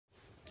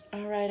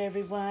All right,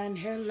 everyone.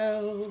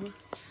 Hello.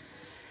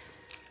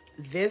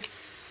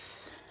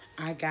 This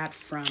I got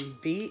from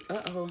Be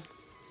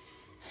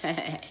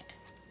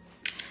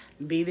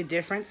the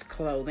Difference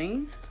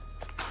Clothing.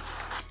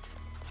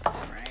 All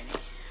righty.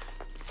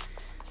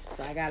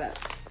 So I got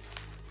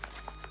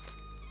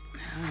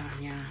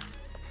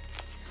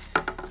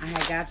I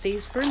had got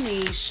these for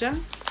Nesha.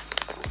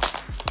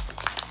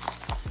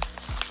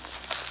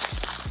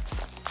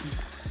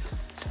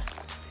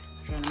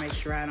 Trying to make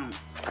sure I don't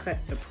cut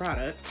the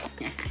product.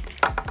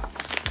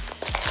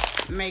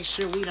 Make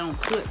sure we don't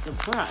cut the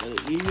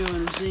product. You know what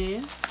I'm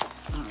saying?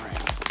 All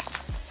right.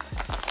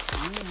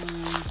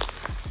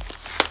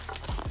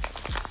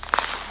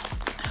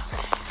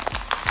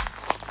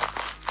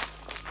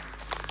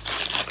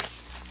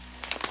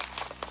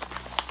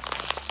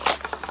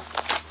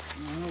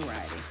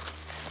 Alrighty.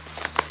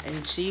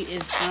 And she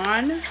is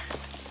on,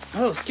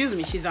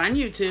 she's on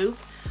YouTube.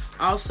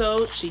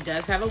 Also, she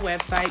does have a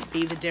website,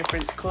 Be the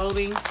Difference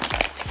Clothing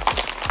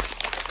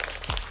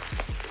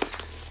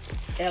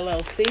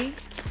LLC.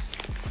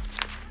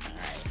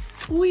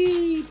 Alright.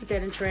 Wee, put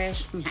that in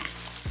trash.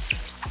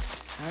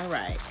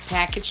 Alright.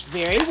 Packaged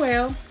very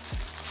well.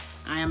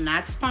 I am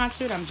not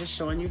sponsored. I'm just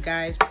showing you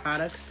guys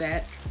products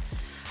that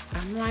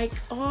I'm like,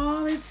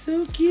 oh, it's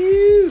so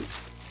cute.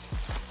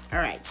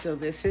 Alright, so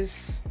this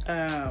is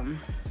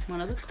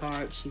one of the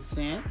cards she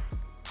sent.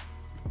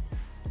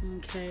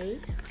 Okay.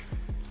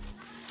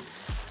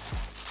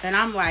 And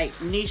I'm like,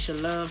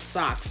 Nesha loves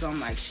socks, so I'm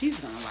like, she's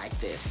gonna like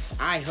this.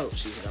 I hope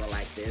she's gonna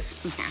like this.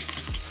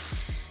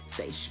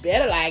 Say she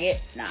better like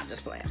it. No, I'm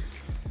just playing.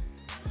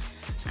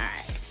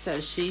 Alright,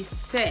 so she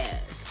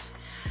says,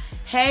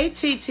 hey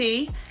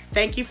TT,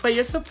 thank you for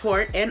your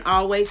support and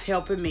always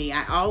helping me.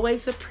 I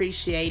always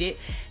appreciate it.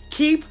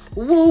 Keep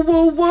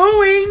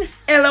woo-woo-wooing.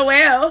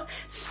 LOL.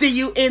 See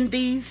you in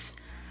these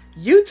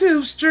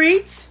YouTube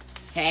streets.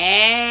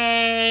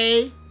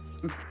 Hey.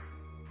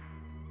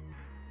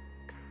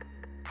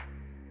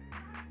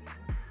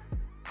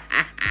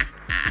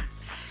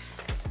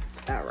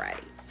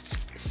 Alrighty.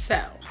 So,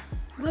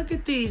 look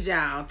at these,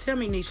 y'all. Tell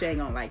me Nesha ain't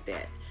gonna like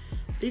that.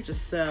 These are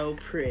so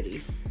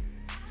pretty.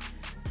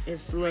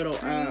 It's little,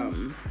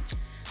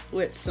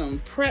 with some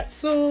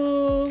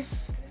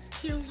pretzels. It's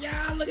cute,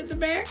 y'all. Look at the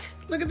back.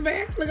 Look at the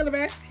back. Look at the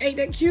back. Ain't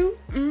that cute?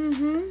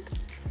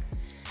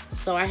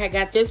 So I had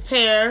got this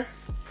pair.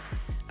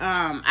 When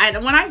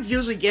I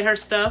usually get her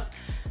stuff,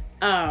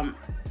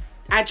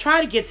 I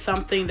try to get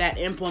something that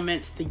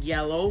implements the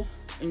yellow,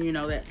 and you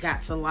know that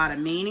got a lot of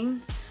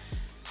meaning.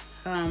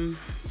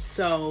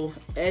 So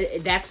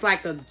that's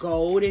like a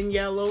golden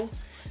yellow,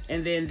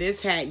 and then this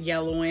had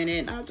yellow in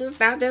it. I just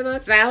thought that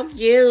was so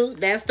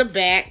cute. That's the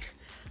back.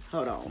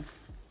 Hold on.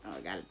 Oh, I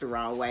got it the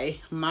wrong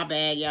way. My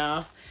bad,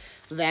 y'all.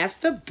 That's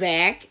the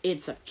back.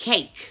 It's a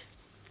cake.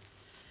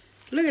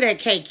 Look at that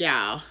cake,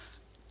 y'all.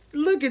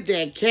 Look at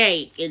that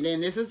cake. And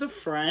then this is the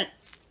front.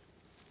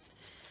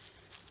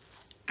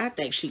 I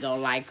think she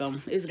gonna like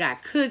them. It's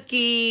got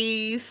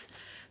cookies,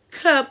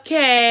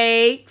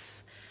 cupcakes.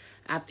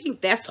 I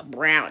think that's a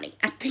brownie.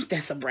 I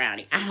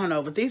don't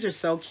know, but these are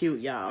so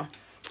cute, y'all.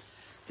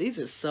 These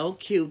are so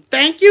cute.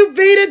 Thank you,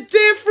 Be the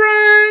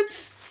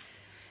Difference.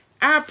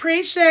 I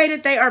appreciate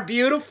it. They are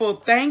beautiful.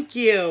 Thank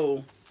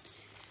you.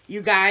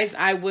 You guys,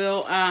 I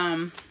will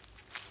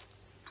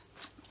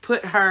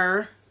put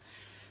her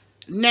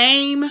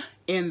name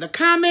in the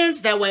comments.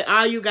 That way,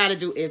 all you got to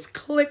do is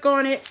click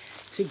on it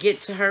to get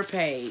to her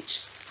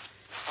page.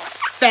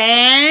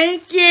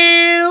 Thank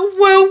you.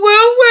 Woo,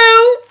 woo,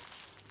 woo.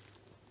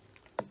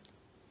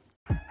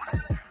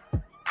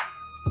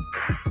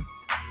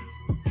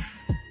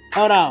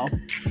 Hold on.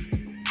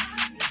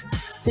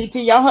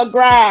 TT on her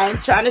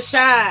grind, trying to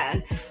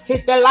shine.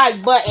 Hit the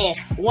like button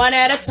one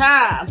at a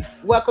time.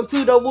 Welcome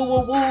to the woo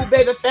woo woo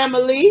baby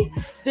family.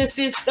 This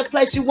is the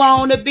place you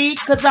want to be,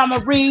 cause I'm a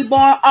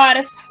reborn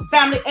artist,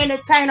 family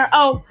entertainer.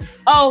 Oh,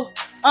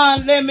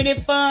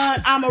 unlimited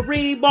fun. I'm a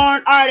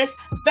reborn artist,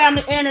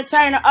 family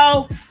entertainer.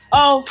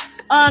 Oh,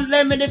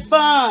 unlimited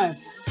fun.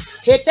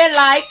 Hit that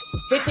like,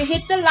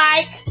 hit the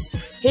like,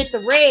 hit the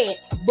red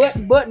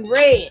button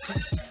red.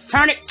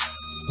 Turn it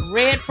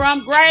red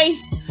from gray.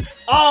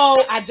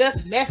 Oh, I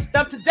just messed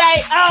up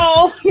today.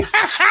 Oh.